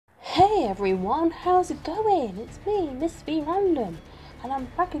Hey everyone, how's it going? It's me, MissV Random, and I'm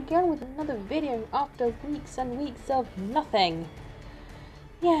back again with another video after weeks and weeks of nothing.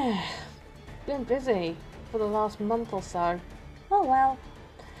 Yeah, been busy for the last month or so. Oh well.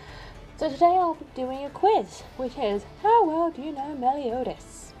 So today I'll be doing a quiz, which is, how well do you know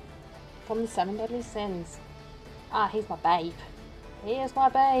Meliodas from the 7 Deadly Sins? Ah, he's my babe. He is my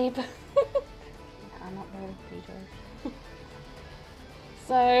babe. Nah, not really, Peter.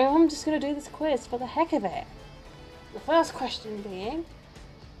 So I'm just going to do this quiz for the heck of it. The first question being,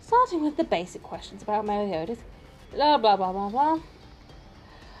 starting with the basic questions about Meliodas, blah blah blah blah blah.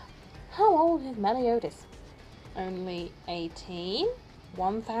 How old is Meliodas? Only 18?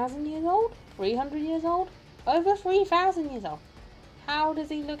 1,000 years old? 300 years old? Over 3,000 years old? How does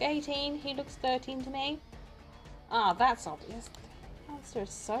he look 18? He looks 13 to me. Ah, that's obvious. The answer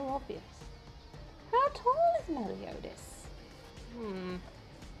is so obvious. How tall is Meliodas?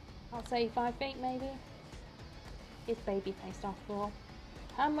 I'll say 5 feet maybe. He's baby-faced after all.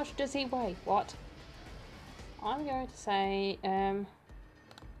 How much does he weigh? What? I'm going to say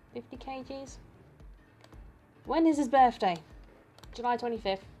 50 kgs. When is his birthday? July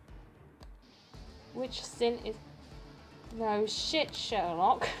 25th. Which sin is... No shit,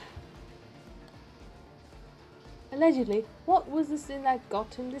 Sherlock. Allegedly, what was the sin that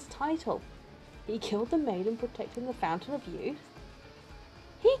got him this title? He killed the maiden protecting the Fountain of Youth.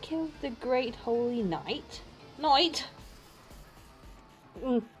 He killed the Great Holy Knight. Noticed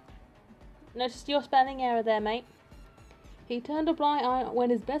your spelling error there, mate. He turned a blind eye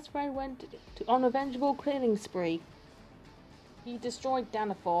when his best friend went on a vengeful killing spree. He destroyed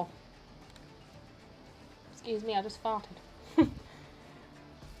Danafor. Excuse me, I just farted.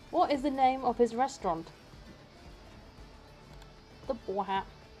 What is the name of his restaurant? The Boar Hat.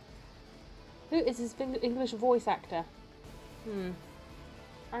 Who is his English voice actor?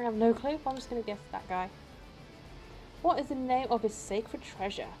 I have no clue, I'm just going to guess that guy. What is the name of his sacred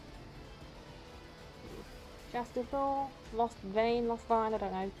treasure? Jastival, Lost Vein, Lost Vine, I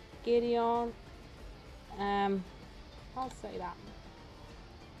don't know. Gideon. I'll say that.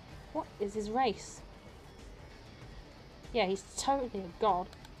 What is his race? Yeah, he's totally a god.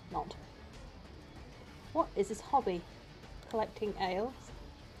 Not. What is his hobby? Collecting ales.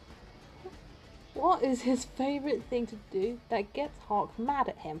 What is his favourite thing to do that gets Hawk mad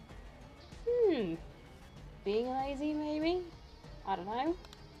at him? Being lazy, maybe? I don't know.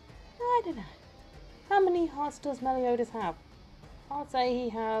 How many hearts does Meliodas have? I'll say he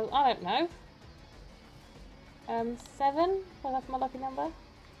has, I don't know. 7? Well, that's my lucky number.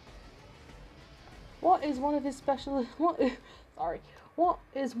 What is one of his special... What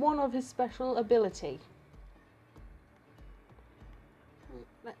is one of his special ability?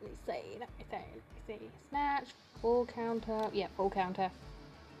 Let me see. Snatch, full counter. Yeah, full counter.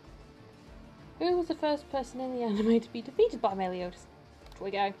 Who was the first person in the anime to be defeated by Meliodas? Here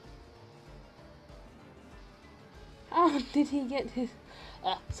we go. How did he get his...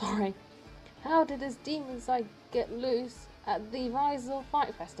 How did his demon side get loose at the Rizal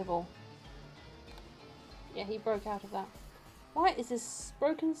Fight Festival? Yeah, he broke out of that. Why is his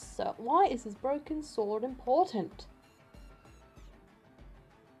broken sword important?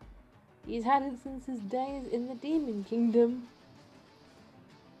 He's had it since his days in the Demon Kingdom.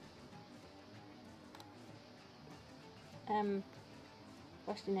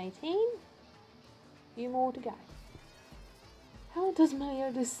 Question 18. Few more to go. How does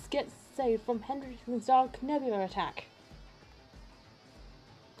Meliodas get saved from Hendrickson's Dark Nebula attack?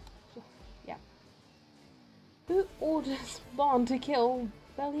 Yeah. Who orders Bond to kill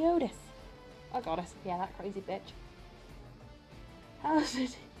Meliodas? Oh goddess, yeah, that crazy bitch.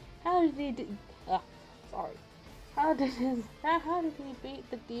 How did he beat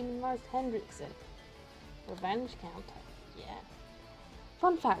the demonized Hendrickson? Revenge counter. Yeah.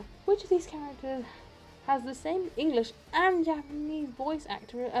 Fun fact, which of these characters has the same English and Japanese voice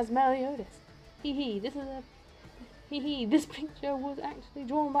actor as Meliodas? This picture was actually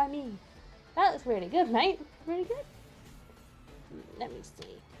drawn by me. That's really good, mate. Really good. Let me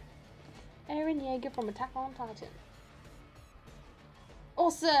see. Eren Yeager from Attack on Titan.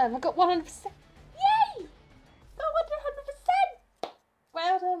 Awesome! I got 100%! Yay! Got 100%!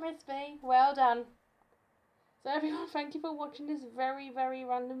 Well done, MissV. Well done. So everyone, thank you for watching this very, very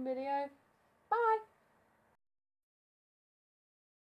random video.